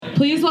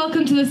Please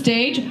welcome to the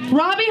stage,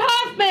 Robbie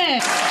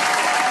Hoffman.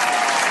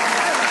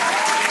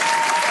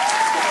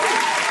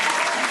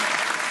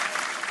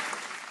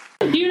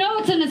 You know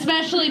it's an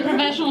especially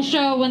professional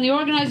show when the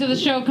organizer of the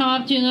show come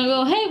up to you and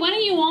they'll go, hey, when are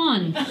you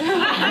on?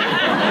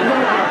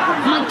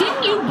 I'm like,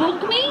 didn't you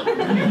book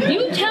me?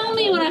 You tell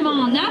me when I'm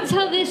on. That's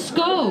how this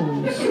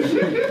goes.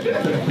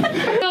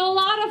 So a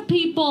lot of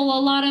people,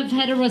 a lot of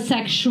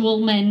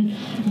heterosexual men,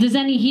 does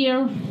any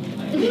here?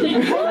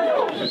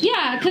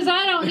 Yeah, because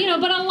I don't,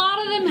 but a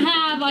lot of them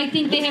have, I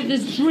think they have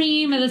this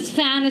dream or this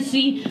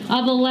fantasy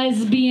of a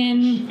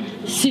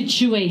lesbian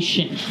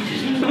situation.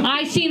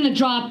 I seen the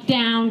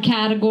drop-down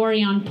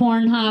category on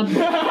Pornhub.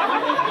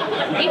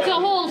 It's a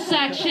whole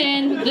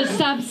section, the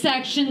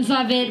subsections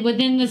of it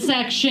within the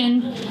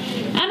section.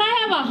 And I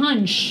have a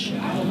hunch.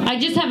 I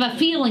just have a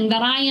feeling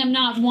that I am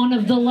not one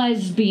of the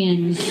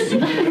lesbians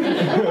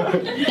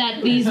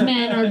that these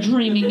men are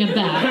dreaming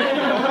about.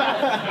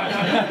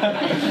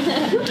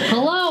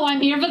 Hello,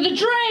 I'm here for the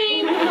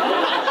dream.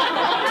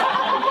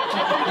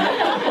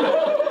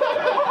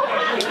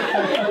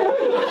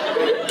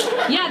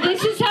 Yeah,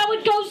 this is how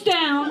it goes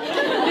down.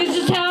 This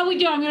is how we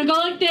do. I'm going to go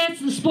like this.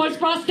 The sports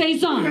bra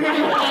stays on. That's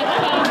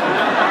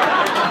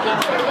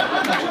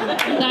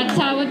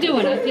how I do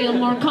it. I feel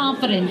more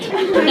confident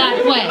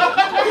that way.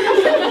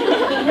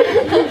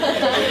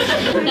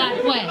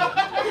 That way.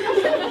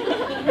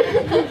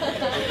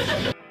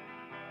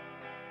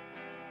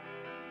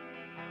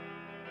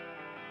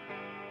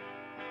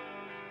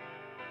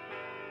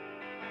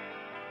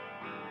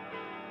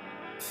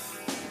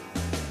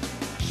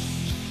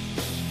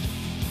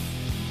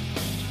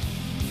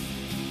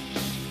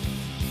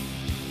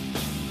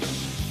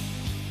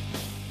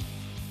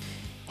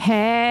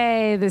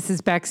 Hey, this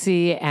is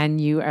Bexy, and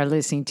you are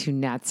listening to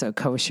Not So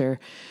Kosher.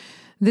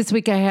 This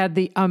week I had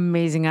the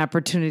amazing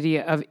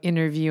opportunity of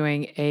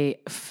interviewing a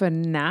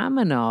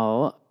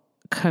phenomenal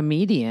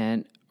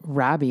comedian,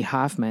 Robbie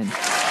Hoffman.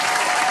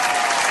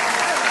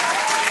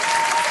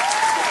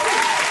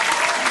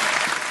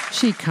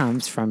 She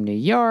comes from New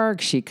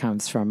York, she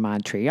comes from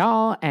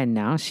Montreal, and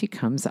now she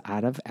comes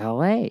out of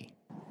LA.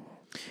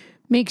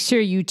 Make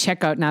sure you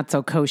check out Not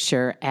So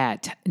Kosher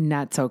at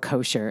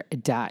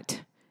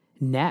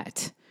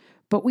notsokosher.net.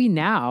 But we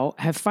now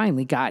have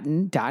finally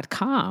gotten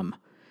 .com.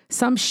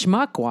 Some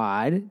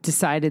schmuckwad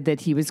decided that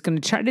he was going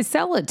to try to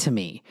sell it to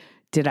me.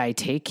 Did I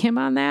take him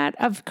on that?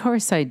 Of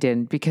course I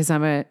didn't, because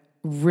I'm a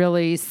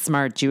really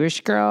smart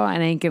Jewish girl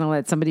and I ain't going to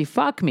let somebody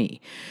fuck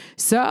me.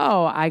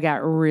 So I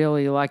got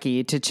really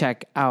lucky to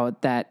check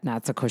out that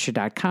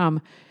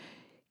notsokosher.com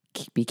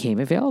became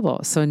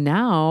available. So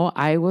now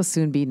I will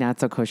soon be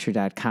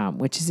notsokosher.com,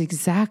 which is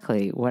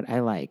exactly what I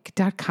like.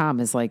 .com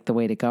is like the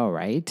way to go,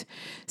 right?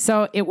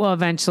 So it will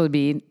eventually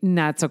be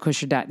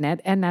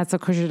notsokosher.net and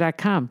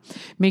notsokosher.com.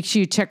 Make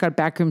sure you check out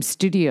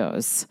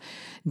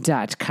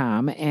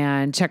backroomstudios.com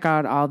and check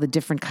out all the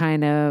different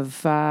kind of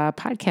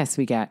podcasts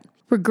we got.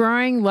 We're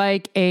growing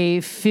like a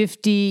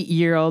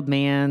 50-year-old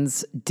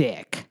man's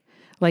dick.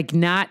 Like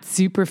not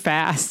super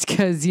fast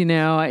because,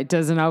 it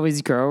doesn't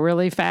always grow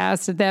really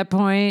fast at that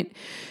point.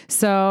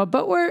 So,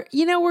 but we're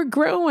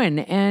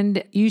growing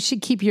and you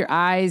should keep your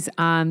eyes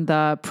on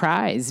the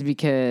prize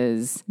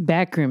because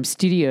Backroom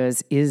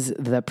Studios is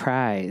the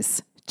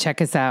prize. Check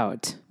us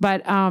out.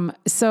 But,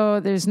 so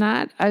there's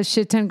not a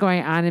shit ton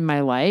going on in my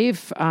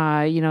life.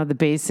 The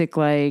basic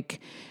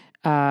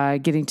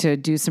getting to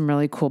do some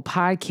really cool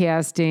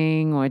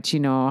podcasting, which you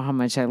know how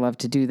much I love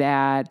to do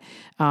that.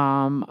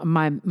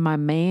 My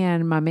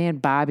man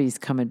Bobby's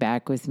coming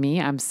back with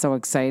me. I'm so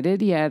excited.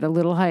 He had a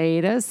little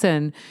hiatus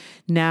and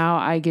now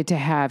I get to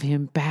have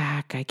him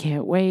back. I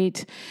can't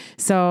wait.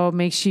 So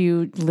make sure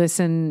you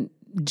listen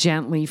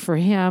gently for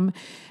him.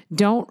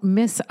 Don't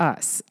miss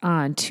us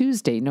on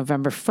Tuesday,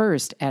 November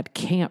 1st at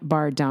Camp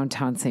Bar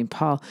downtown St.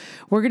 Paul.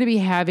 We're going to be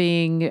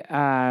having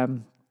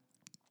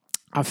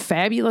a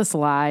fabulous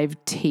live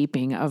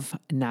taping of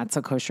Not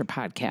So Kosher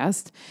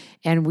podcast.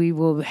 And we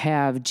will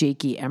have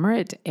Jakey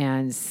Emmert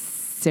and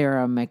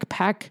Sarah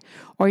McPeck,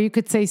 or you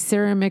could say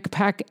Sarah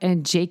McPeck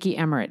and Jakey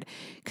Emmert,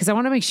 because I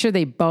want to make sure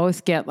they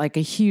both get like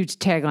a huge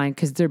tagline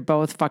because they're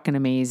both fucking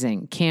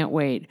amazing. Can't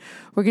wait.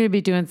 We're going to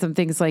be doing some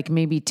things like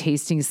maybe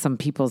tasting some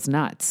people's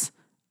nuts.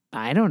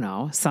 I don't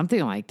know,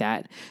 something like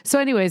that. So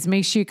anyways,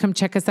 make sure you come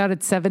check us out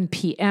at 7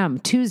 p.m.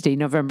 Tuesday,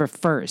 November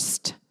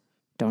 1st.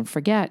 Don't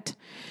forget.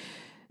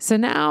 So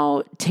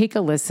now take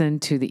a listen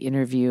to the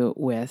interview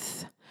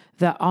with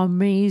the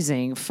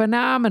amazing,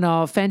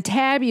 phenomenal,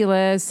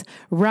 fantabulous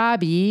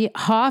Robbie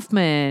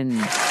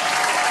Hoffman.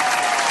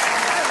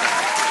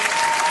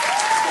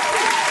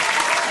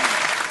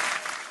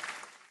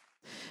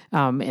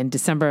 In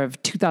December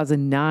of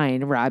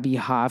 2009, Robbie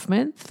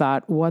Hoffman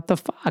thought, what the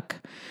fuck?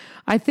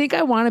 I think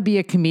I want to be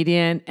a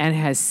comedian, and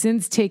has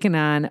since taken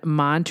on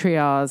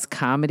Montreal's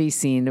comedy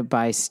scene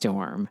by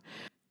storm.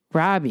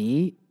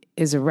 Robbie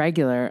is a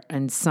regular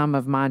in some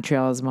of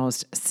Montreal's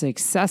most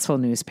successful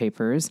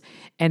newspapers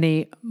and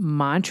a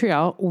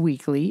Montreal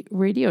weekly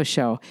radio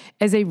show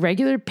as a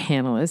regular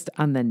panelist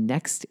on the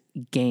Next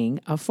Gang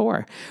of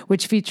Four,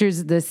 which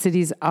features the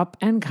city's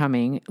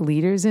up-and-coming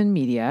leaders in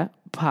media,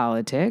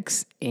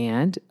 politics,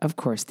 and, of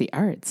course, the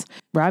arts.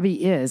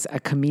 Robbie is a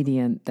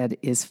comedian that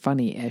is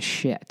funny as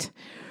shit.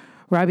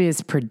 Robbie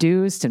has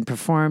produced and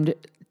performed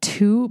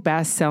 2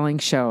 best-selling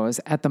shows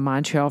at the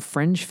Montreal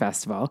Fringe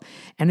Festival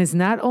and has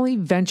not only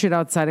ventured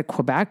outside of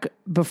Quebec,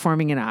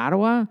 performing in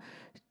Ottawa,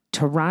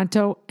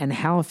 Toronto, and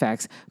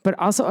Halifax, but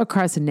also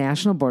across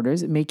national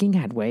borders, making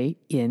headway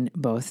in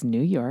both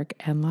New York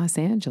and Los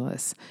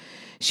Angeles.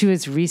 She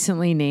was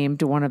recently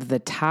named one of the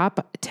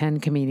top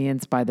 10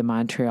 comedians by the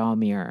Montreal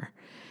Mirror.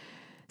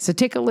 So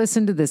take a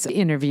listen to this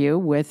interview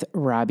with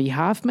Robbie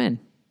Hoffman.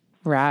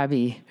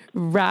 Robbie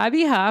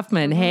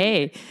Hoffman.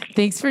 Hey,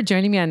 thanks for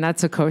joining me on Not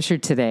So Kosher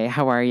today.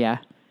 How are you?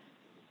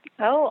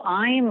 Oh,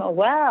 I'm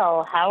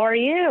well. How are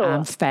you?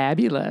 I'm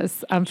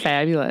fabulous.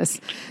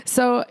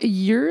 So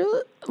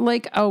you're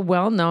like a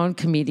well-known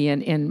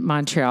comedian in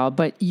Montreal,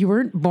 but you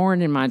weren't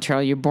born in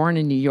Montreal. You're born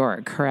in New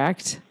York,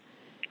 correct?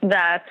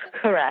 That's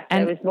correct.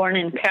 I was born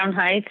in Crown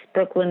Heights,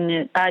 Brooklyn,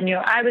 New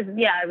York. I was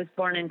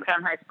born in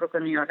Crown Heights,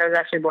 Brooklyn, New York. I was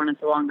actually born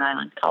at the Long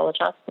Island College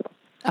Hospital.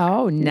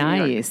 Oh,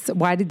 nice.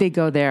 Why did they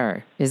go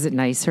there? Is it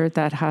nicer at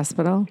that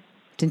hospital?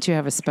 Didn't you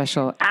have a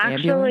special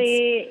ambulance?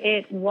 Actually,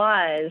 it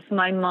was.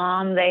 My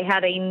mom, they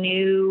kind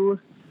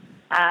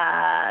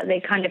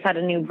of had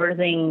a new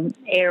birthing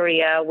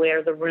area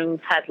where the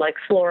rooms had like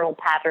floral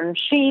pattern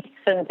sheets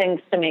and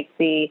things to make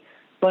the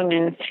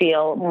women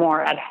feel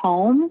more at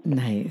home.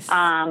 Nice.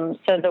 So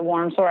the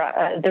rooms were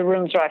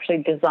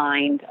actually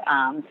designed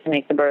to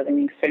make the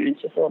birthing experience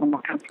just a little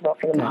more comfortable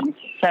for the moms.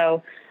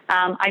 So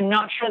I'm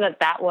not sure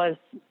that was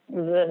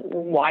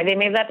why they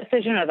made that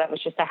decision, or that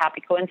was just a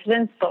happy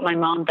coincidence. But my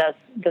mom does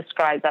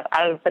describe that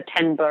out of the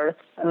 10 births,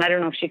 and I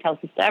don't know if she tells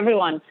this to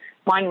everyone,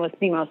 mine was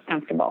the most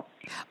comfortable.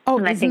 Oh,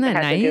 and I think that it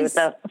had nice? to do with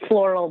the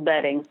floral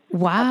bedding.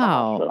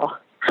 Wow.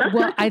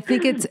 Well, I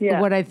think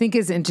what I think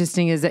is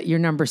interesting is that you're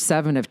number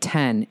 7 of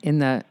 10 in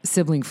the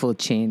sibling food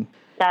chain.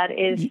 That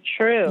is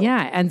true.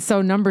 Yeah, and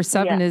so number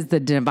 7 is the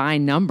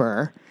divine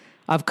number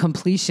of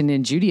completion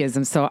in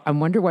Judaism. So I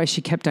wonder why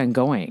she kept on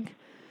going.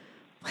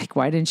 Like,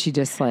 why didn't she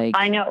just like...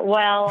 I know.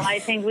 Well, I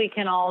think we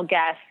can all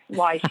guess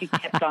why she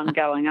kept on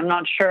going. I'm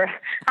not sure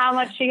how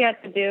much she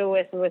had to do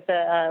with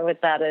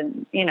that,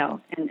 and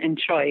in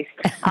choice.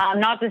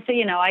 Not to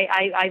say,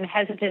 I'm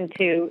hesitant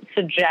to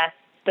suggest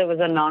there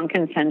was a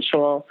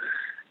non-consensual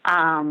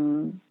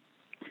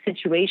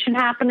situation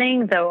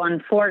happening, though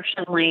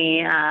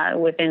unfortunately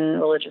within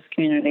religious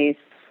communities,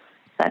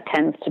 that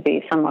tends to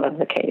be somewhat of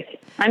the case.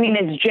 I mean,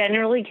 it's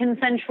generally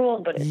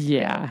consensual, but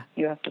you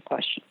have to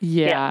question.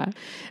 Yeah.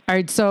 All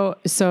right. So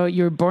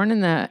you were born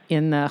in the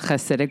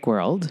Hasidic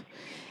world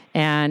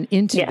and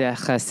into the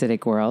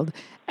Hasidic world.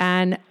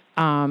 And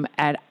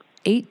at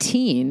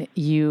 18,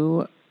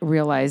 you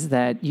realized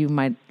that you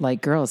might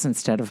like girls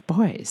instead of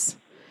boys.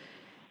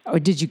 Or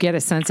did you get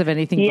a sense of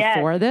anything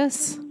before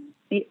this?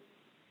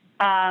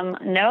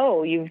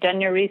 No, you've done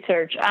your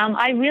research.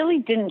 I really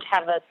didn't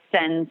have a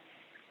sense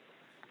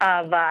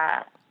of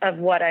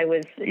what I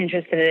was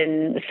interested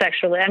in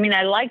sexually. I mean,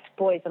 I liked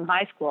boys in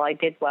high school. I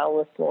did well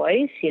with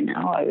boys.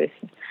 I was,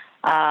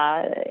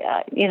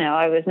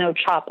 I was no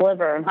chopped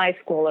liver in high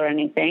school or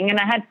anything, and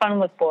I had fun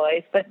with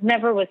boys, but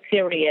never was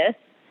serious.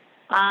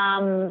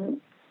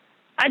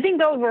 I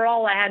think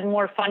overall I had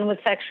more fun with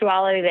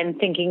sexuality than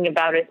thinking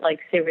about it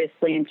like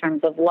seriously in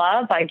terms of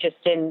love. I just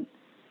didn't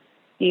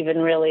even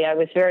really. I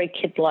was very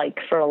kid-like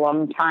for a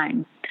long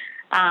time,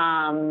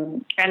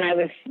 and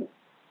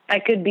I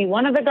could be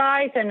one of the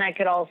guys, and I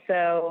could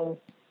also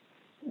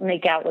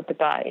make out with the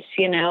guys.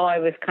 I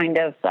was kind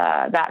of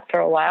that for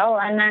a while.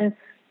 And then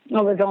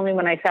it was only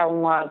when I fell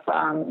in love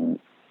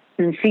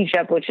in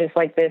CEGEP, which is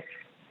like this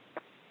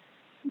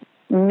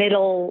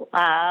middle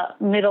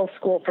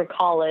school for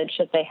college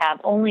that they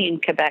have only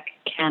in Quebec,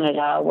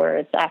 Canada, where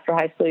it's after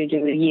high school you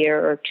do a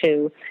year or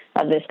 2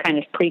 of this kind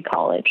of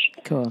pre-college.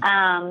 Cool.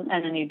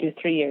 And then you do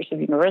 3 years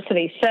of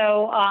university.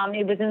 So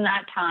it was in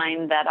that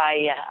time that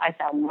I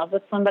fell in love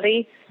with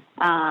somebody.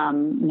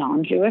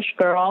 Non-Jewish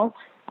girl,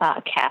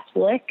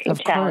 Catholic, of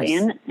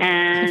Italian, course.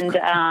 and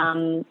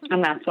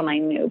that's when I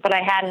knew. But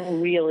I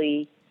hadn't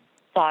really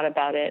thought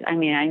about it. I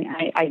mean,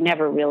 I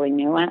never really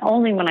knew, and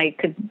only when I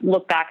could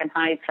look back in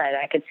hindsight,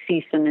 I could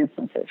see some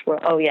instances where,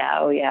 oh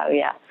yeah.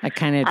 I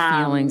kind of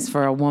had feelings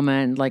for a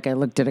woman, like I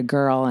looked at a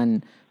girl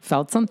and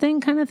felt something,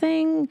 kind of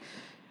thing,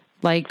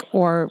 I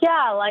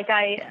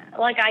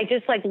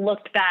just like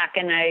looked back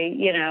and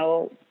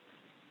I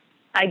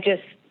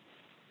just.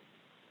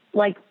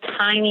 Like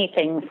tiny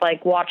things,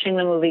 like watching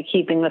the movie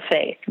Keeping the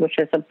Faith, which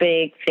is a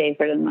big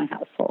favorite in my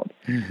household.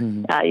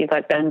 Mm-hmm. You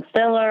got Ben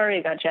Stiller,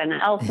 you got Jenna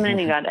Elfman,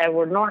 you got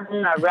Edward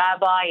Norton, a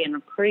rabbi and a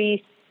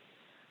priest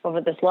over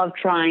this love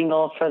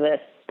triangle for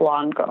this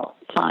blonde girl.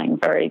 Fine,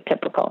 very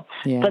typical.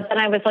 Yeah. But then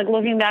I was like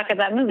looking back at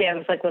that movie, I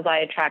was like, was I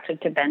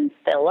attracted to Ben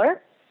Stiller?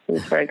 who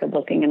was very good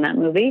looking in that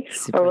movie,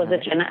 or was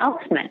it Jenna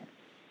Elfman?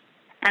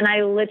 And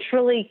I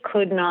literally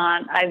could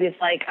not. I was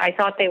like, I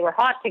thought they were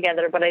hot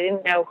together, but I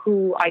didn't know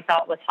who I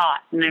thought was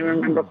hot. And I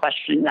remember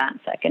questioning that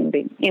second,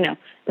 being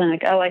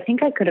like, oh, I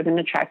think I could have been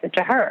attracted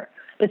to her.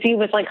 But see, it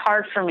was like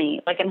hard for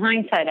me. Like in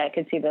hindsight, I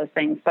could see those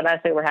things, but as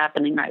they were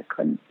happening, I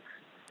couldn't.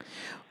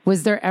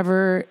 Was there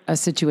ever a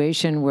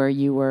situation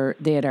where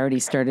they had already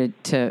started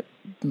to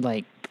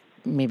like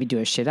maybe do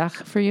a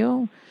shidduch for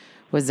you?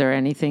 Was there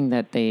anything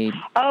that they...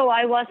 Oh,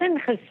 I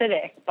wasn't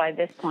Hasidic by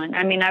this point.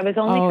 I mean, I was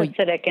only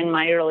Hasidic in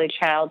my early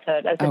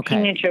childhood. As a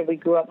teenager, we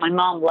grew up. My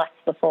mom left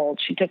the fold.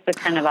 She took the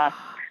 10 of us.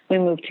 We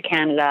moved to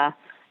Canada.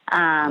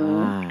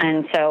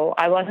 And so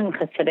I wasn't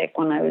Hasidic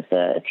when I was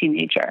a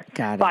teenager.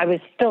 Got it. But I was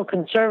still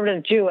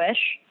conservative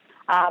Jewish.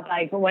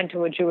 I went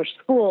to a Jewish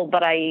school,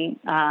 but I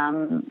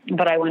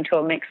went to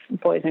a mixed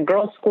boys and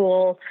girls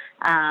school.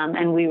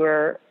 And we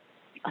were,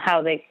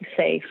 how they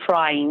say,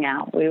 frying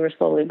out. We were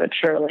slowly but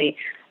surely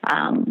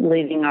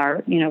leaving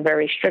our,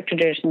 very strict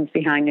traditions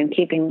behind and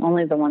keeping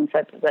only the ones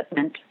that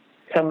meant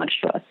so much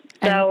to us.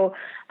 So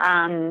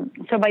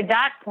by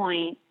that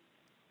point,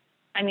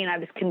 I mean, I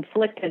was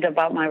conflicted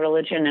about my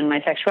religion and my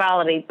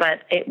sexuality,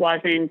 but it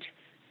wasn't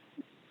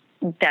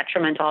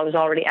detrimental. I was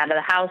already out of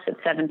the house at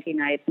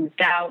 17. I had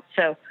moved out.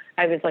 So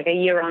I was like a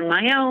year on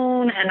my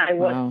own, and I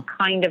was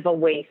kind of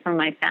away from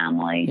my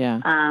family. Yeah.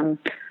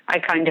 I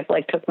kind of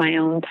like took my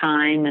own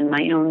time and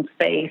my own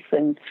space,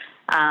 and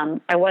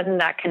I wasn't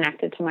that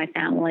connected to my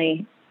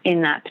family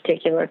in that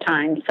particular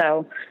time.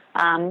 So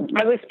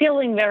I was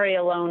feeling very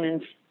alone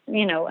and,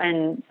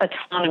 and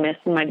autonomous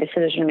in my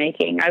decision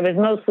making. I was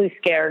mostly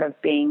scared of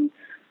being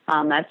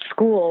at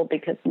school,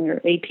 because when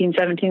you're 18,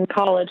 17,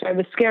 college, I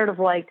was scared of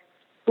like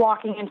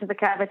walking into the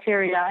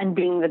cafeteria and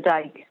being the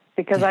dyke.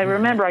 Because I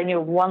remember I knew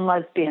of one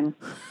lesbian,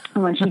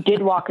 and when she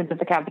did walk into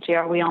the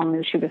cafeteria, we all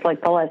knew she was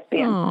like the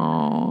lesbian.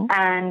 Aww.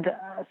 And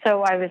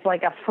so I was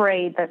like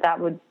afraid that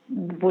would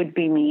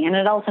be me, and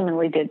it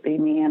ultimately did be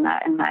me, and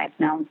I've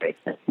now embraced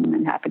it and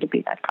I'm happy to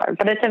be that card.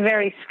 But it's a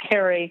very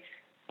scary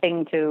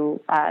thing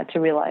to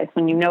realize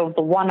when you know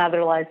the one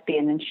other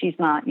lesbian and she's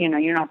not,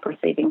 you're not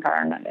perceiving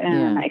her in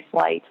a nice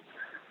light.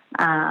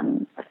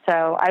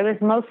 So I was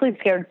mostly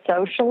scared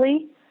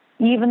socially.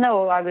 Even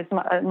though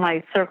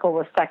my circle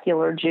was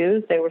secular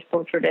Jews, they were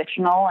still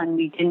traditional, and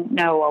we didn't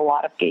know a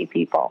lot of gay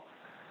people.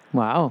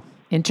 Wow.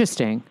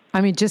 Interesting. I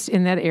mean, just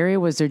in that area,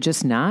 was there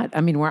just not? I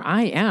mean, where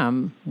I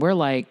am, we're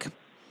like,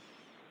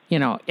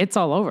 it's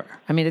all over.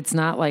 I mean, it's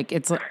not like,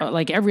 it's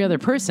like every other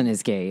person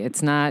is gay.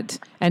 It's not,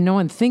 and no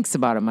one thinks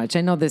about it much.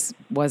 I know this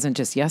wasn't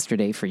just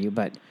yesterday for you,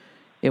 but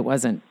it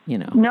wasn't,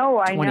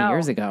 20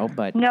 years ago,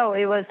 but. No,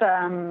 it was,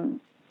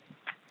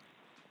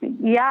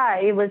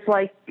 it was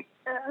like,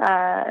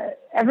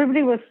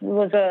 everybody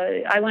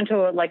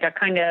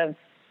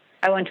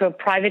I went to a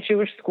private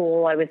Jewish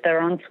school. I was there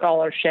on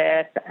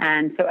scholarship.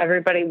 And so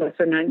everybody was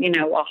in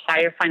a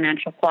higher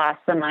financial class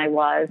than I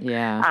was.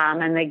 Yeah.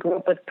 And they grew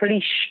up with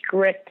pretty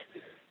strict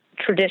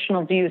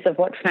traditional views of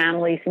what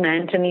families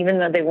meant. And even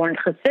though they weren't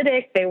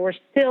Hasidic, they were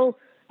still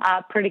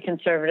pretty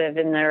conservative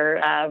in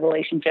their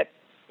relationship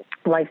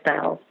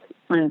lifestyles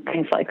and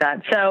things like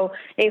that. So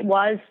it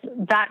was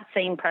that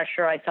same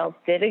pressure I felt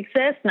did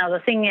exist. Now, the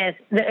thing is,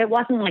 it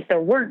wasn't like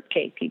there weren't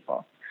gay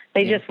people.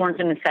 They just weren't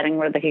in a setting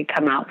where they could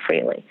come out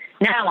freely.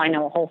 Now I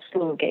know a whole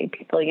slew of gay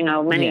people.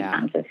 Many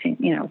times I've seen,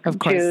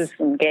 Jews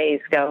and gays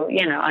go,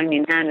 hand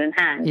in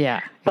hand. Yeah,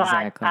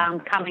 exactly.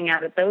 But coming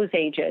out at those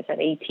ages, at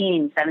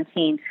 18,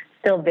 17,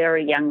 still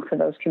very young for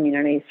those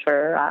communities,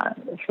 for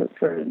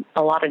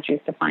a lot of Jews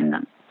to find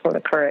that sort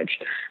of courage,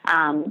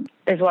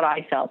 is what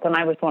I felt. And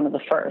I was one of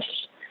the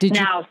first.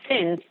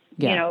 Since,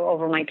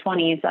 over my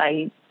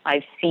 20s,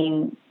 I've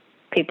seen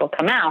people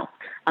come out,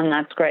 and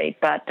that's great.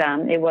 But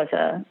it was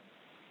a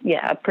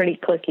pretty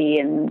cliquey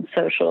and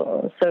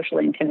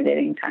socially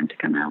intimidating time to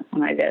come out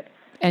when I did.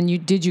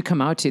 And did you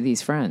come out to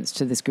these friends,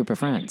 to this group of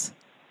friends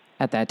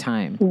at that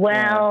time?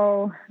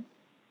 Well,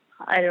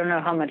 I don't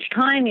know how much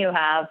time you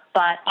have,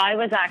 but I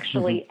was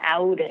actually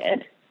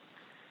outed.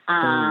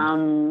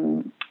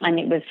 And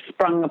it was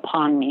sprung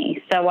upon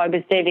me. So I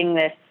was dating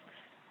this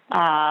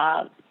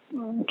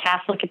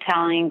Catholic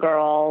Italian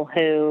girl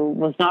who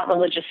was not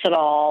religious at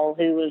all,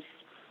 who was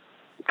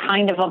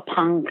kind of a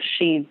punk.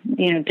 She,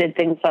 did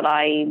things that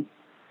I,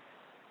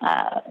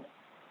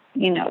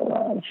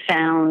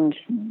 found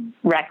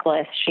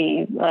reckless.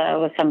 She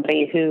was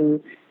somebody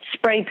who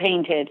spray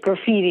painted,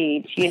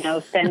 graffitied,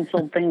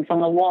 stenciled things on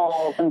the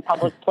walls in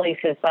public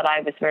places that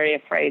I was very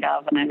afraid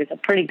of. And I was a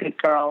pretty good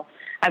girl.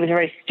 I was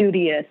very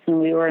studious, and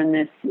we were in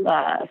this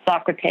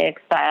Socratic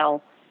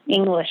style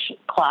English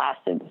class.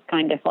 It was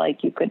kind of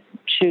like you could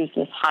choose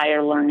this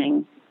higher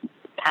learning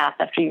path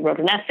after you wrote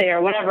an essay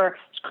or whatever,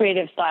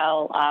 creative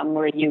style,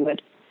 where you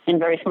would, in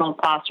very small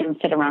classrooms,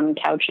 sit around on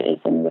couches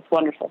and with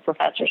wonderful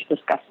professors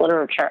discuss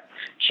literature.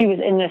 She was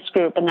in this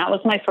group, and that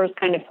was my first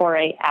kind of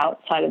foray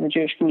outside of the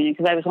Jewish community,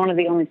 because I was one of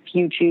the only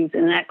few Jews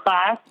in that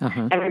class.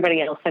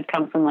 Everybody else had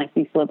come from like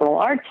these liberal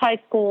arts high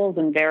schools,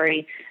 and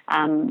very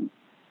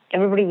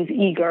everybody was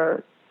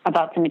eager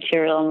about the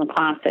material in the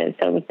classes.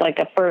 So it was like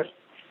a first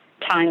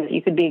time that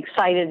you could be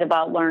excited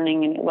about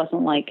learning, and it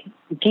wasn't like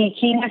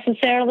geeky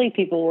necessarily.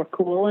 People were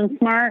cool and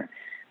smart.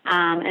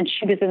 And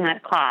she was in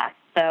that class.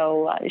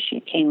 So she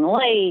came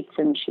late,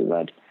 and she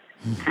would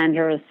hand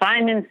her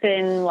assignments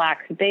in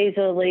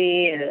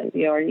lackadaisically,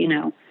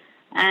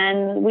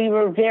 and we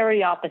were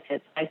very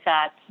opposites. I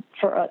sat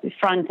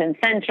front and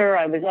center.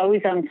 I was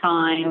always on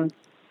time.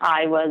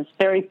 I was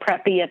very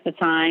preppy at the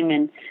time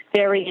and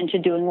very into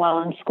doing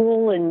well in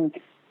school and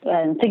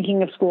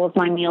thinking of school as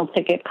my meal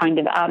ticket kind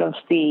of out of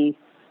the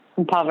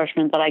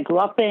impoverishment that I grew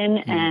up in.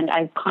 And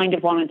I kind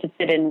of wanted to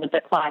fit in with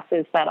the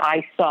classes that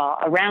I saw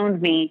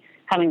around me,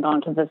 having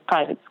gone to this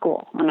private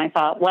school. And I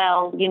thought,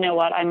 well, you know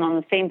what? I'm on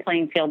the same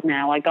playing field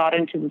now. I got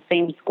into the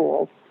same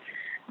schools.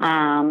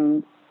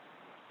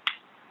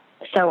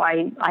 So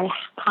I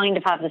kind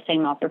of have the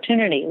same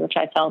opportunity, which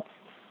I felt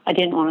I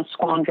didn't want to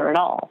squander at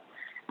all.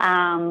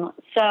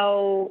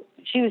 So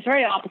she was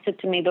very opposite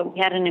to me, but we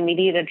had an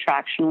immediate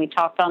attraction. We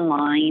talked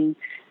online,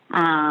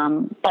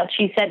 but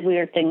she said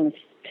weird things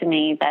to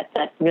me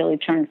that really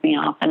turned me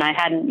off, and I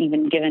hadn't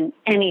even given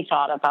any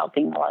thought about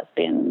being a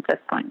lesbian at this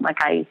point. Like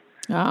I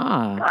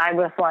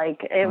was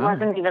like, it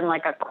wasn't even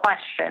like a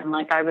question.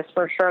 Like I was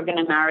for sure going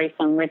to marry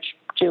some rich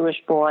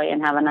Jewish boy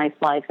and have a nice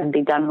life and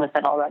be done with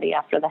it already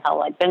after the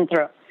hell I'd been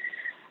through.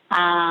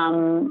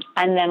 And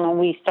then when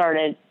we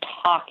started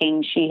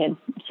talking, she had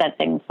said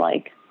things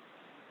like,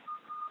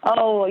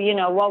 oh,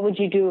 what would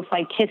you do if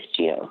I kissed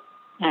you?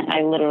 And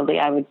I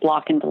would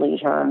block and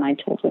delete her. And I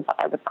told her that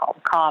I would call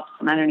the cops,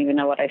 and I don't even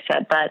know what I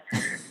said. But,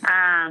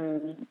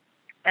 and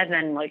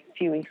then like a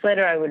few weeks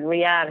later, I would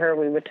re-add her.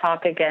 We would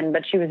talk again,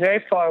 but she was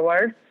very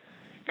forward.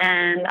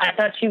 And I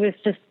thought she was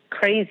just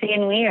crazy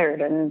and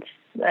weird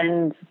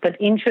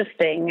but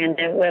interesting.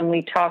 And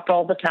we talked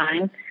all the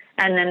time.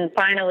 And then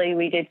finally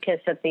we did kiss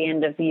at the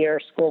end of the year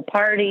school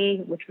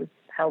party, which was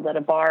held at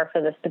a bar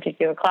for this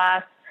particular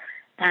class.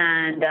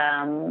 And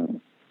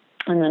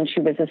then she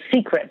was a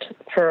secret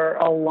for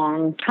a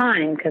long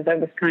time because I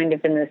was kind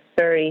of in this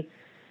very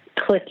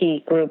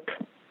cliquey group,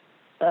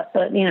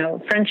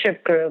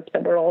 friendship group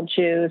that were all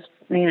Jews,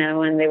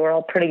 and they were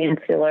all pretty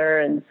insular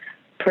and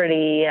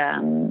pretty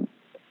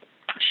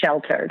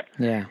sheltered.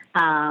 Yeah.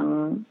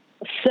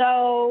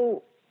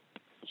 So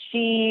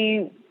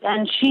she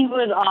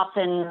would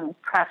often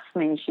press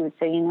me. She would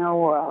say,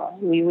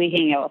 we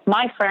hang out with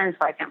my friends.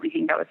 Why can't we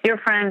hang out with your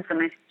friends? And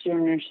I said, do you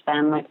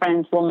understand? My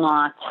friends will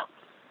not.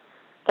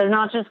 They're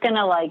not just going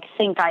to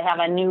think I have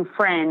a new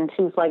friend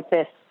who's like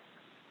this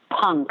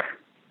punk.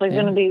 They're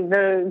going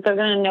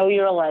to know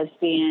you're a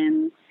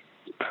lesbian.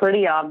 It's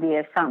pretty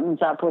obvious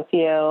something's up with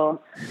you.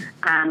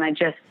 And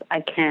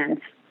I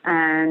can't.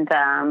 And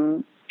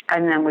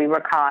then we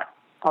were caught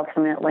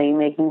ultimately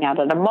making out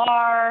at a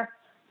bar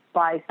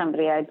by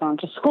somebody I'd gone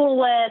to school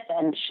with,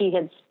 and she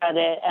had spread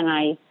it.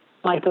 And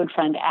my good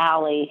friend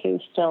Allie,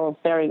 who's still a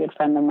very good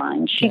friend of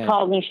mine, she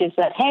called me. She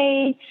said,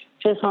 hey,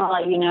 just want to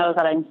let you know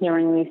that I'm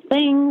hearing these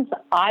things.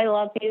 I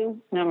love you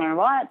no matter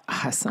what.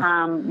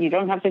 Awesome. You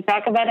don't have to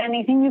talk about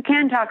anything. You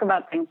can talk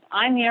about things.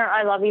 I'm here.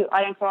 I love you.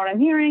 I don't care what I'm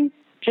hearing.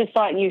 Just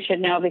thought you should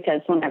know,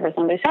 because whenever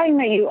somebody's talking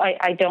about you,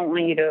 I don't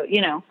want you to,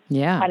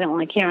 I don't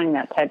like hearing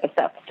that type of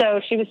stuff.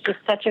 So she was just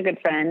such a good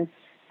friend.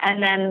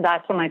 And then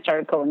that's when I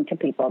started going to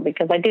people,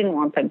 because I didn't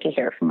want them to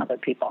hear from other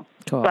people.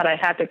 Cool. But I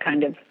had to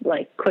kind of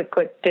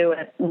quick do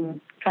it,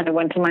 and kind of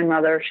went to my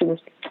mother. She was,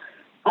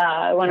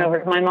 I went over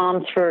to my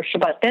mom's for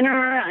Shabbat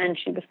dinner, and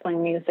she was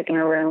playing music in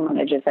her room. And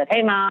I just said,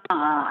 hey, Mom,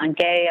 I'm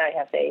gay. I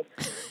have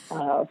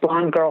a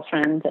blonde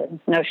girlfriend. And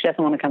no, she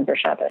doesn't want to come for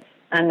Shabbat.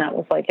 And that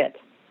was it.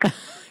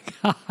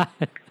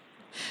 God.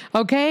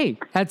 Okay,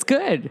 that's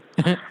good.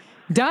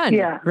 Done.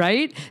 Yeah.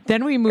 Right?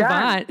 Then we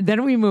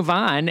move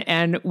on.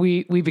 And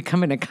we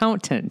become an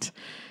accountant.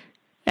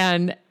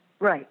 And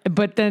right.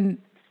 But then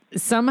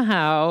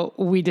somehow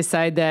we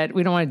decide that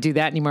we don't want to do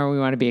that anymore. We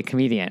want to be a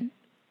comedian.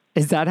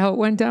 Is that how it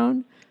went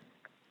down?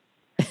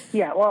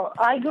 Yeah. Well,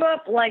 I grew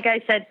up, like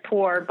I said,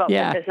 poor, but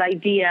with this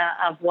idea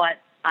of what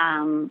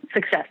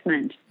success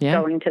meant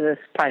going to this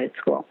private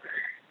school.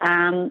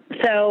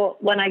 So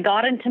when I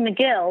got into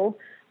McGill,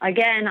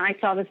 again, I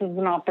saw this as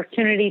an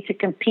opportunity to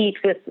compete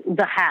with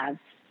the haves.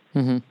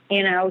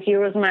 Mm-hmm.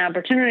 Here was my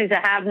opportunity to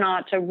have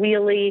not to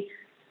really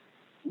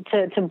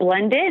to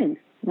blend in.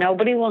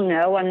 Nobody will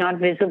know I'm not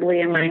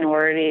visibly a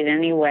minority in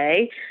any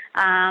way.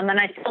 And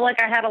I feel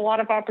like I had a lot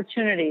of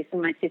opportunities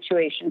in my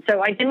situation.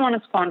 So I didn't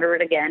want to squander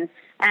it again.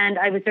 And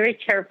I was very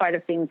terrified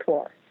of being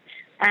poor.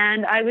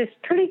 And I was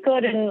pretty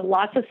good in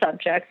lots of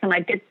subjects, and I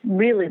did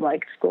really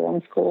like school,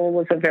 and school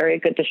was a very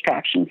good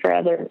distraction for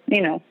other,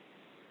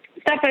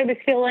 stuff I was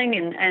feeling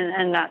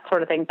and that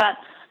sort of thing. But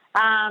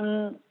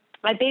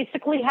I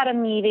basically had a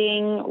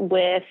meeting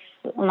with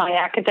my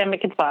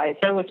academic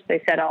advisor, which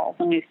they set all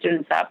the new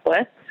students up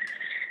with.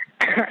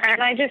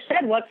 And I just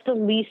said, what's the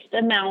least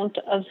amount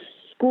of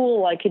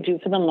school I could do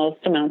for the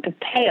most amount of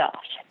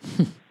payoff?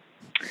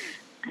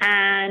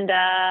 And,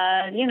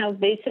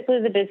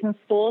 basically the business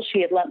school,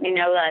 she had let me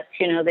know that,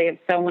 they have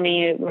so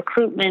many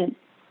recruitment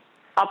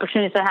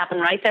opportunities that happen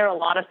right there. A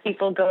lot of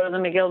people go to the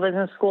McGill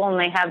Business School and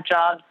they have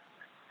jobs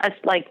as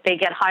like they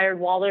get hired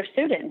while they're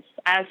students,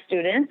 as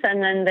students,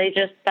 and then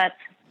that's,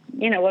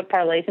 what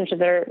parlays into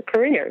their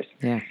careers.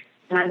 Yeah.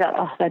 And I thought,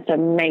 oh, that's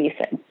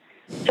amazing.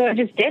 So I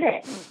just did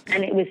it,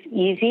 and it was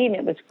easy, and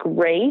it was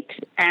great.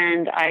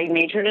 And I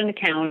majored in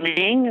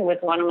accounting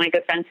with one of my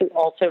good friends who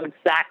also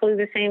exactly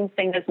the same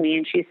thing as me,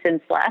 and she's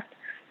since left,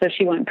 so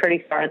she went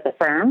pretty far at the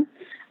firm.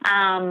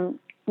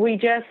 We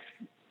just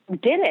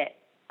did it.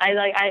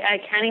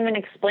 I can't even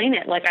explain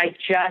it.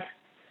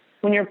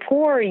 When you're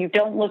poor, you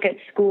don't look at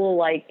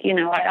school I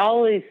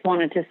always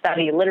wanted to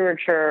study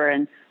literature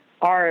and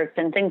art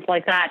and things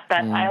like that,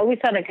 but I always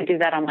thought I could do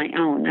that on my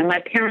own. And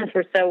my parents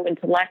were so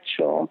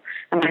intellectual,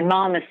 and my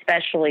mom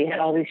especially had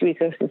all these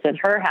resources at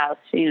her house.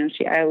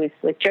 I always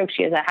joke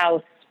she has a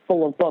house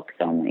full of books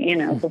only.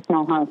 It's a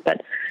small house,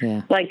 but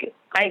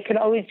I could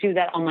always do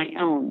that on my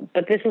own.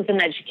 But this was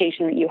an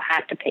education that you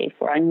had to pay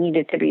for. I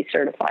needed to be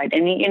certified,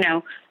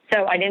 and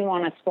so I didn't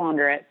want to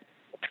squander it.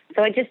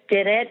 So I just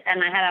did it,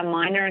 and I had a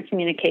minor in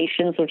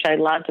communications, which I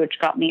loved, which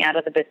got me out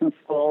of the business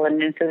school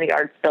and into the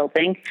arts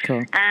building.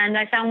 Cool. And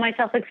I found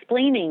myself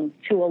explaining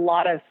to a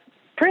lot of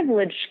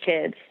privileged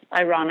kids,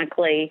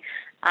 ironically,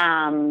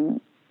 feminist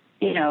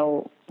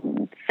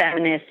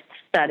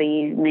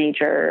study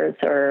majors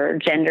or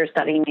gender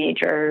study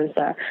majors.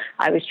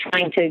 I was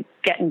trying to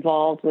get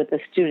involved with the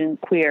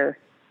student queer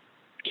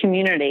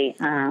community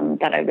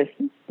that I was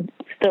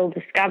still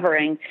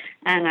discovering,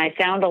 and I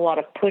found a lot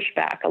of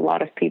pushback, a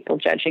lot of people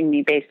judging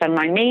me based on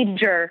my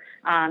major,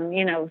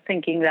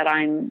 thinking that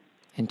I'm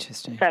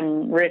interesting,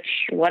 some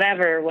rich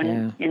whatever,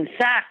 when in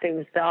fact it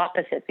was the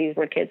opposite. These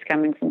were kids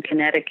coming from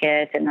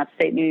Connecticut and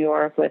upstate New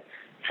York with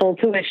full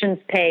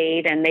tuitions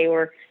paid, and they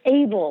were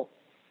able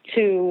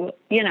to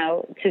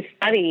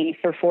study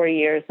for 4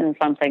 years in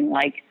something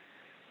like,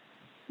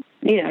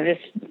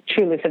 just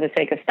truly for the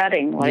sake of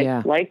studying,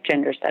 like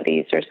gender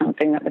studies or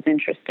something that was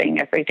interesting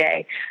every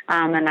day.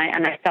 And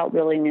I felt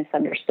really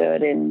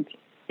misunderstood in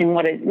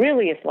what it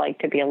really is like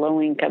to be a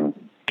low-income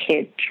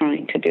kid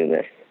trying to do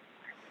this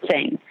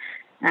thing.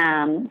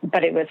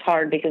 But it was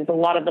hard because a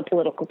lot of the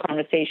political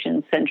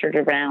conversations centered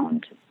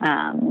around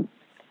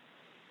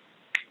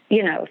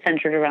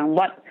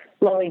what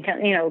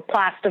low-income,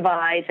 class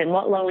divides and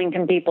what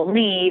low-income people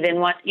need and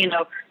what,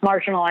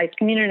 marginalized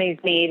communities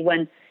need,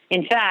 when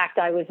in fact,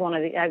 I was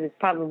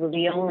probably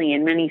the only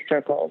in many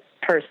circles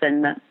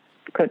person that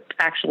could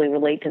actually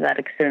relate to that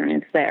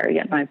experience there,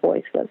 yet my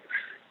voice was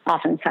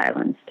often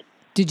silenced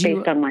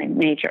based on my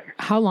major.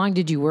 How long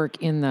did you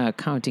work in the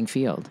accounting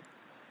field?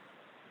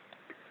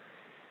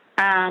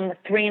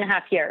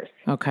 3.5 years.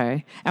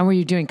 Okay. And were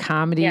you doing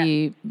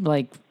comedy,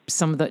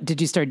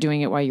 did you start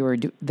doing it while you were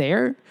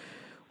there?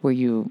 Were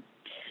you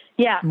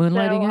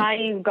moonlighting so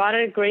I got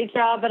a great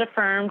job at a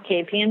firm,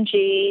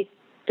 KPMG,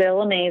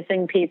 still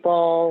amazing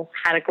people,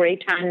 had a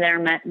great time there,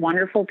 met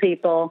wonderful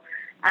people.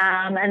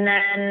 And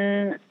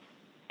then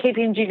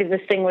KPMG did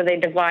this thing where they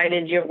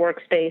divided your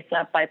workspace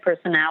up by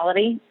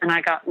personality, and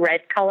I got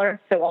red color,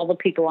 so all the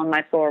people on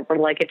my floor were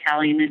like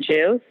Italian and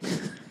Jews.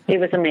 It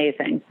was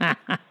amazing.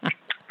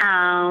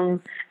 And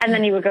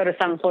then you would go to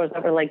some floors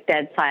that were like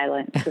dead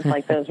silent, because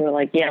those were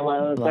like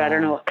yellows, but I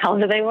don't know what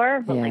color they were,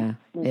 but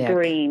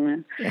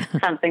green,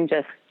 something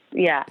just.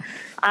 Yeah.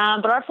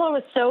 But our floor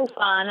was so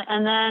fun.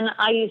 And then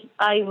I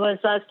was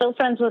still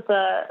friends with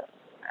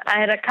I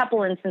had a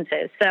couple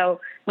instances.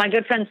 So my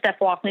good friend Steph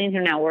Walkman,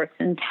 who now works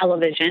in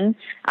television,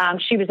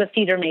 she was a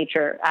theater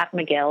major at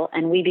McGill,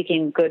 and we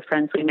became good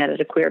friends. We met at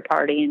a queer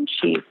party, and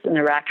she's an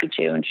Iraqi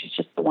Jew, and she's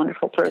just a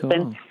wonderful person.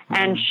 Cool.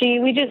 And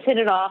we just hit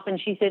it off, and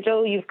she said,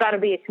 "Oh, you've got to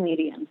be a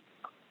comedian."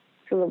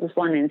 So there was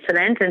one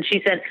incident, and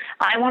she said,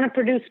 "I want to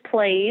produce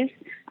plays.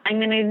 I'm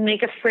going to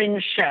make a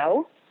fringe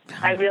show."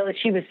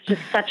 She was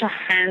just such a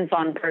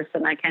hands-on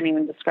person. I can't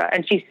even describe,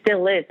 and she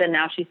still is. And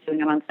now she's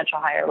doing it on such a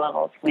higher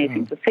level. It's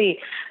amazing to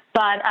see.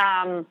 But,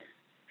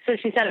 so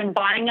she said, "I'm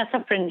buying us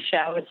a fringe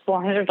show. It's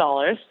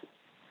 $400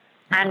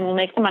 and we'll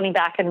make the money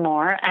back and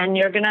more. And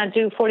you're going to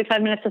do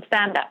 45 minutes of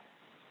stand-up,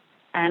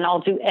 and I'll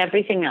do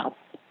everything else."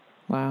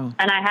 Wow.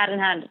 And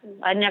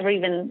I never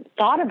even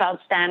thought about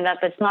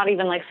stand-up. It's not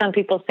even like some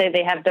people say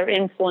they have their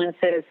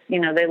influences.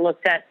 They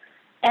looked at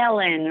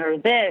Ellen or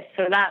this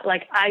or that.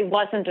 I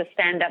wasn't a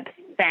stand-up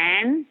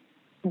fan,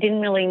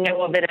 didn't really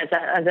know of it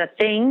as a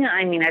thing.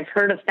 I mean, I've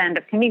heard of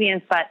stand-up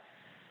comedians, but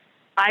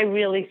I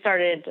really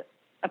started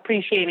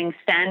appreciating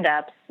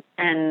stand-ups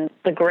and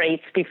the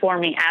greats before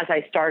me as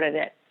I started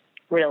it,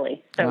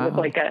 really. So It was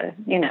like it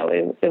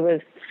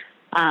was,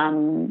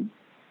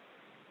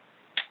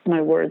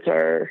 my words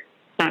are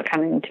not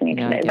coming to me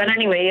today. But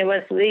anyway, it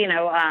was,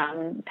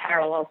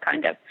 parallel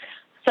kind of.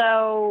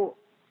 So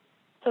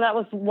that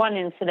was one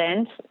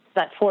incident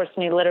that forced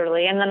me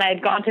literally. And then I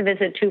had gone to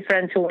visit two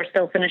friends who were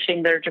still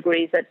finishing their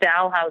degrees at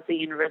Dalhousie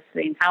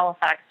University in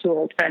Halifax, two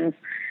old friends.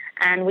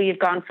 And we had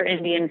gone for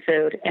Indian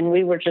food, and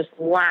we were just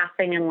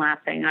laughing and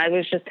laughing. I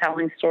was just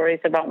telling stories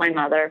about my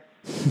mother.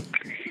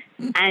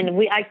 And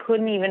we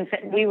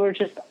were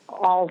just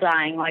all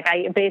dying.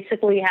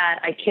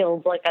 I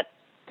killed a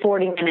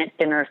 40-minute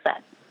dinner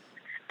set.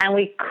 And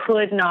we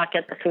could not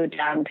get the food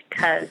down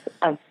because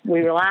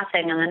we were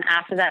laughing. And then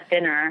after that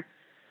dinner,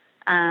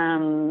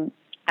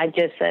 I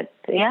just said,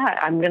 yeah,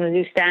 I'm going to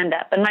do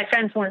stand-up. And my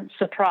friends weren't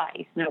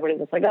surprised. Nobody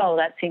was like, oh,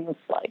 that seems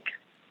like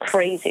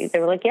crazy. They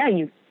were like, yeah,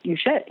 you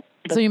should.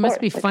 So you must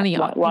be funny.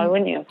 Why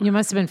wouldn't you? You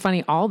must have been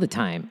funny all the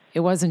time.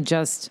 It wasn't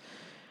just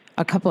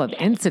a couple of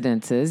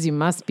incidences. You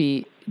must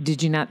be.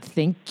 Did you not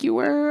think you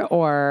were,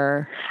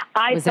 or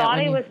I thought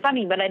it was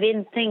funny, but I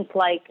didn't think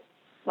like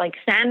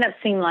stand-up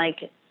seemed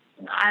like.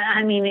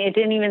 I mean, it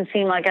didn't even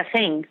seem like a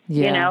thing.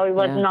 Yeah, it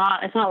was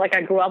not. It's not like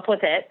I grew up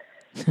with it.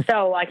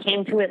 So I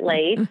came to it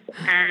late,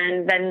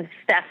 and then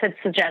Steph had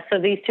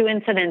suggested these two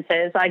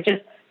incidences.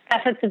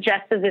 Steph had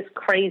suggested this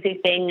crazy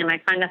thing, and I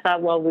kind of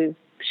thought, well,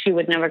 she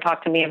would never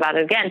talk to me about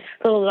it again.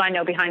 Little did I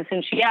know behind the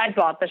scenes, she had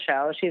bought the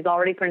show. She's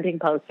already printing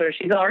posters.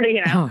 She's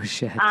already, Oh,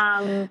 shit.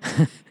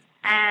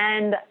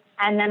 And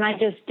then I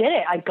just did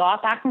it. I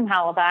got back from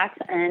Halifax,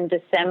 and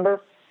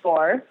December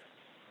 4th,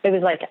 it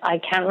was like, I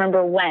can't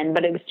remember when,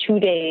 but it was 2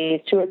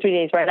 or 3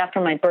 days right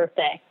after my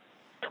birthday,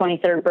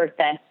 23rd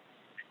birthday.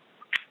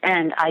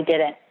 And I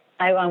did it.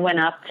 I went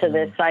up to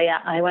this.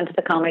 I went to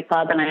the comedy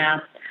club and I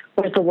asked,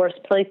 "Where's the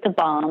worst place to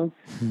bomb?"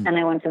 And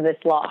I went to this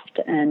loft,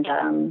 and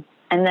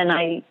then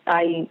I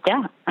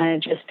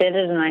just did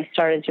it, and I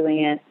started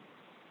doing it.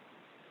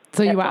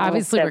 So you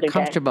obviously were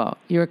comfortable.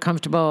 Day. You were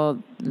comfortable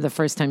the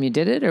first time you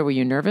did it, or were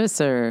you nervous?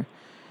 Or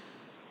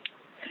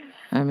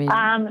I mean,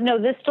 no.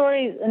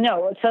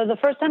 So the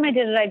first time I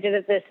did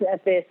it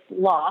at this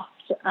loft.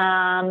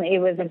 It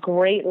was a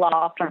great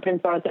loft on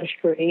Prince Arthur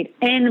Street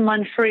in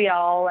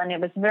Montreal, and it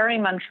was very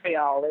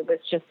Montreal. It was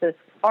just this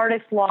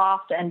artist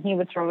loft, and he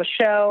would throw a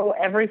show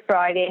every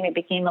Friday, and it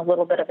became a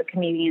little bit of a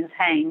comedian's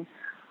hang.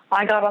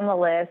 I got on the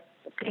list.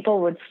 People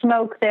would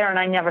smoke there, and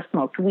I never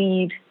smoked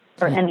weed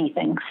or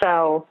anything.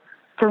 So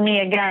for me,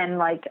 again,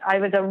 like, I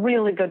was a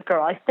really good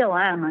girl. I still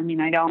am. I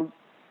mean, I don't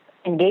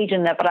engage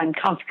in that, but I'm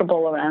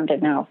comfortable around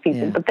it now.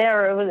 Yeah. But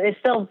it's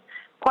still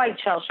quite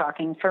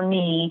shell-shocking for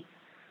me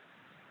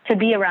to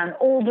be around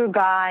older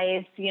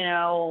guys,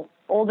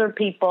 older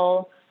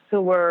people who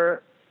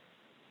were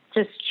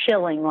just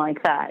chilling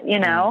like that,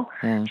 Yeah.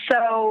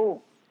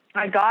 So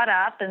I got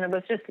up, and there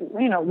was just,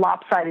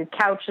 lopsided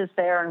couches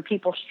there and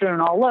people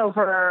strewn all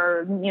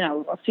over,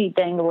 feet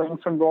dangling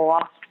from the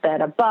loft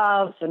bed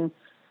above, and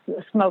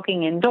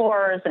smoking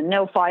indoors and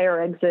no fire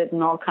exit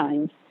and all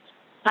kinds.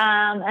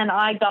 And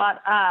I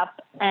got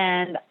up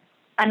and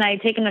I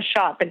had taken a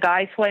shot. The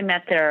guys who I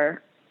met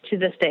there to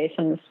this day,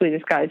 some of the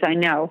sweetest guys I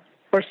know,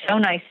 were so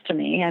nice to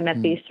me. I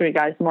met these three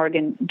guys,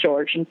 Morgan,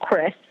 George, and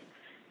Chris.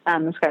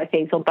 This guy,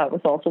 Hazel Butt,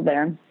 was also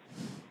there.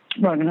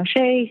 Morgan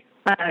O'Shea,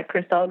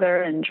 Chris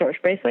Elgar, and George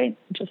Braithwaite,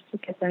 just to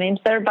get their names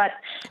there. But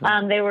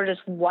they were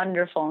just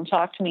wonderful and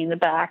talked to me in the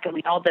back, and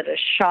we all did a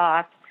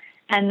shot.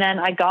 And then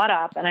I got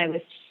up, and I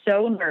was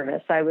so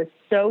nervous. I was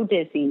so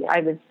dizzy.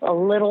 I was a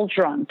little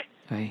drunk.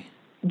 Right.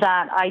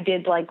 That I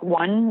did like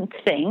one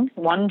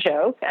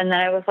joke, and then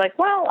I was like,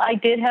 well, I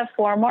did have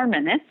 4 more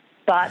minutes,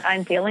 but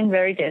I'm feeling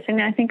very dizzy,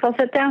 and I think I'll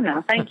sit down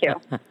now. Thank you.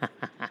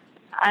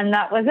 And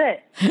that was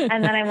it.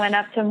 And then I went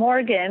up to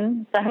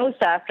Morgan, the host,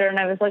 after, and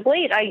I was like,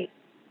 wait, I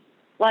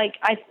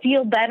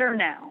feel better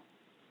now.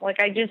 Like,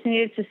 I just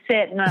needed to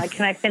sit, and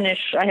can I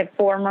finish? I have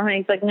 4 more. And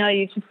he's like, no,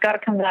 you just got to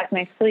come back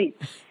next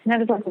week. And I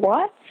was like,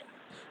 what?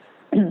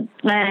 And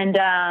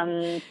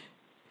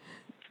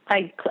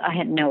I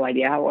had no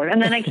idea how it worked.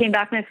 And then I came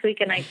back next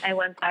week, and I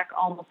went back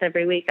almost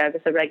every week. I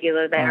was a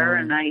regular there,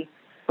 and I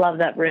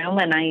loved that room,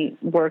 and I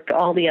worked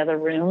all the other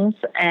rooms.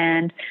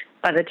 And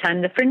by the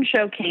time the Fringe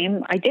show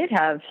came, I did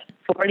have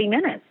 40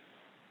 minutes.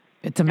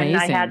 It's amazing.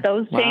 And I had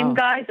those same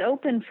guys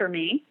open for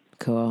me.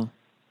 Cool.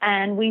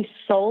 And we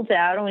sold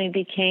out, and we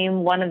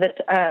became one of the,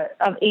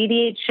 of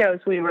 88 shows,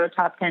 we were a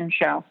top 10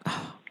 show.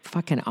 Oh,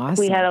 fucking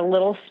awesome. We had a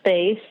little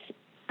space,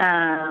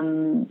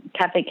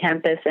 Cafe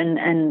Campus,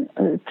 and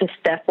to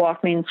Steph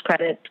Walkman's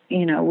credit,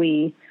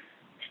 we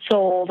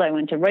sold. I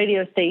went to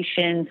radio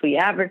stations. We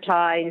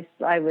advertised.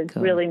 I was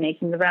really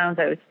making the rounds.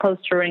 I was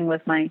postering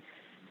with my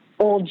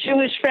old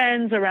Jewish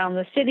friends around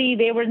the city.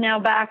 They were now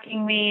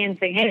backing me and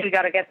saying, hey, we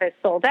got to get this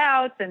sold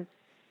out. And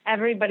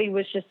everybody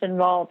was just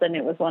involved, and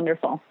it was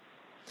wonderful.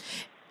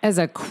 As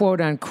a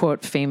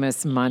quote-unquote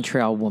famous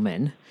Montreal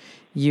woman,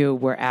 you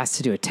were asked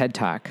to do a TED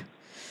Talk.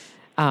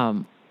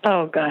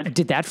 Oh, God.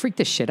 Did that freak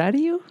the shit out of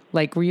you?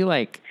 Like, were you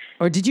like,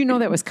 or did you know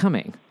that was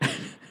coming?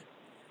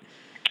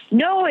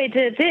 No, it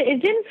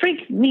didn't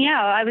freak me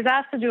out. I was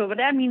asked to do it,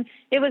 but I mean,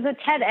 it was a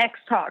TEDx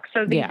talk.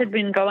 So these had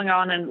been going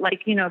on, and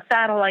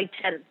satellite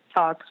TED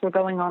Talks were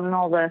going on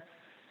in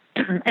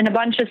in a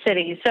bunch of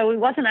cities. So it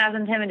wasn't as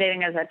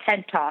intimidating as a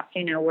TED Talk,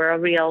 where a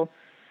real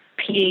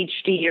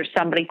PhD or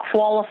somebody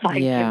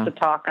qualified to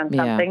talk on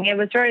something. It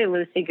was very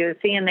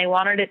loosey-goosey, and they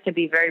wanted it to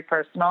be very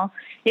personal.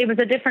 It was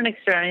a different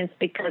experience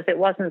because it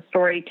wasn't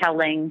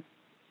storytelling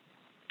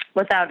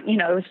without,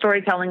 it was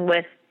storytelling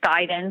with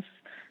guidance.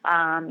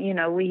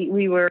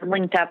 We were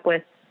linked up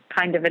with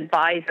kind of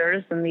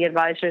advisors, and the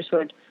advisors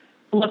would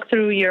look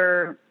through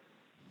your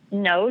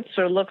notes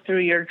or look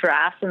through your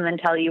drafts and then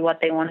tell you what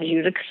they wanted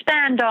you to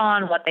expand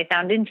on, what they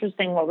found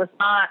interesting, what was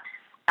not.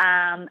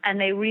 And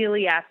they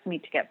really asked me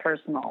to get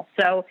personal.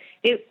 So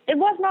it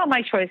was not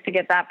my choice to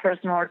get that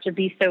personal or to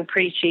be so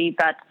preachy,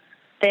 but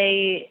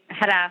they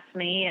had asked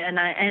me,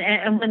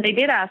 and when they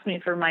did ask me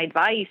for my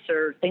advice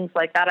or things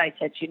like that, I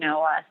said,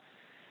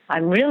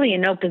 I'm really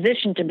in no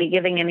position to be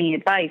giving any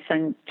advice.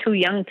 I'm too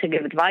young to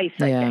give advice,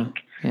 I think.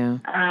 Yeah.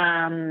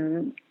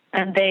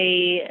 And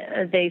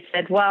they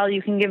said, well,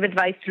 you can give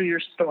advice through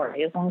your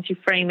story. As long as you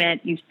frame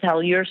it, you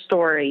tell your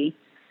story.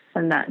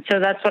 And so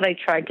that's what I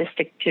tried to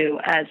stick to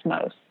as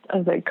most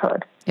as I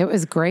could. It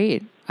was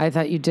great. I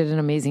thought you did an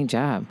amazing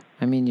job.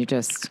 I mean, you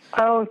just...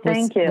 Oh,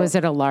 thank you. Was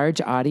it a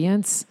large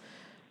audience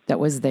that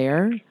was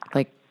there?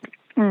 Like...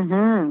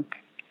 Mm-hmm.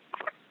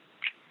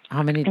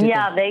 How many did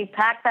they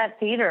packed that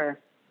theater.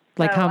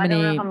 Like so how many? I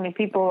don't know how many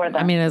people were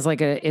there. I mean, is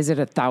it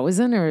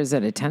 1,000 or is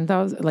it a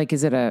 10,000? Like,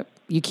 is it I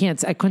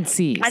couldn't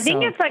see. I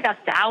think it's like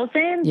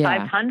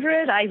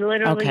 1,500. I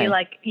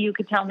literally, you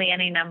could tell me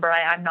any number.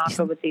 I'm not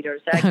good with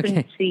theaters. I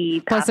couldn't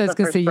see past the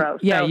first row.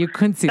 Yeah, you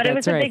couldn't see. But that's it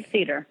was right. a big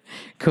theater.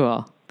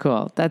 Cool.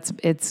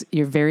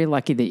 You're very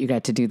lucky that you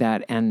got to do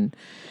that. And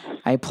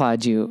I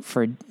applaud you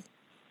for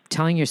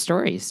telling your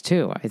stories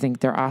too. I think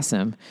they're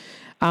awesome.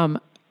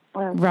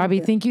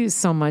 Robbie, thank you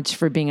so much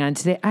for being on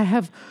today. I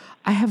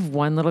have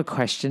one little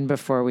question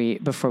before we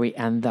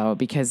end though,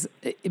 because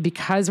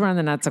we're on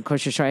the Not So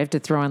Kosher show, I have to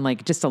throw in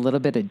like just a little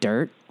bit of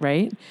dirt,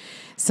 right?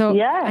 So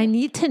I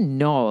need to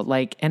know,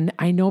 like, and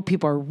I know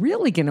people are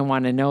really going to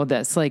want to know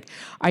this. Like,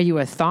 are you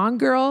a thong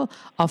girl,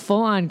 a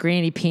full-on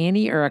granny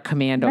panty, or a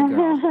commando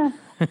girl?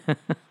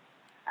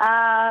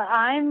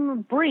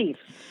 I'm brief.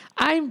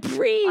 I'm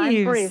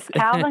brief.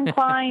 Calvin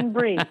Klein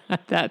brief.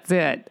 That's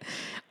it.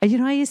 I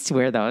used to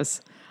wear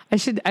those. I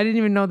didn't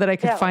even know that I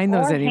could find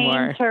those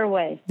anymore. Hanes her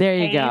way. There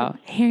you go.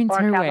 Hanes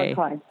her way.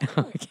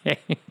 Okay.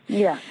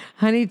 Yeah.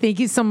 Honey,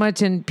 thank you so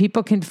much. And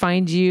people can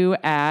find you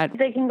at...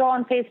 They can go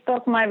on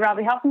Facebook, my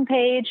Robbie Hoffman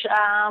page,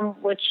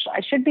 which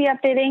I should be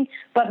updating,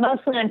 but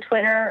mostly on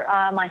Twitter.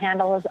 My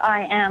handle is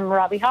I am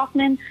Robbie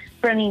Hoffman.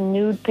 For any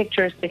nude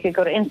pictures, they could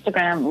go to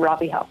Instagram,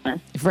 Robbie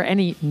Hoffman. For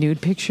any nude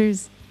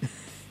pictures?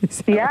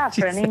 Yeah,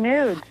 for any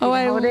nudes. Oh,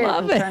 I love it.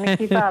 I'm trying to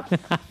keep up.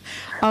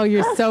 Oh,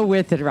 you're so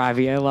with it,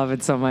 Robbie. I love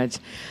it so much.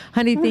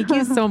 Honey, thank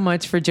you so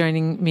much for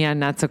joining me on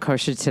Not So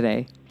Kosher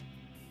today.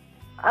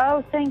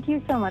 Oh, thank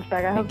you so much,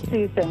 Beck. I hope to see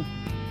you soon.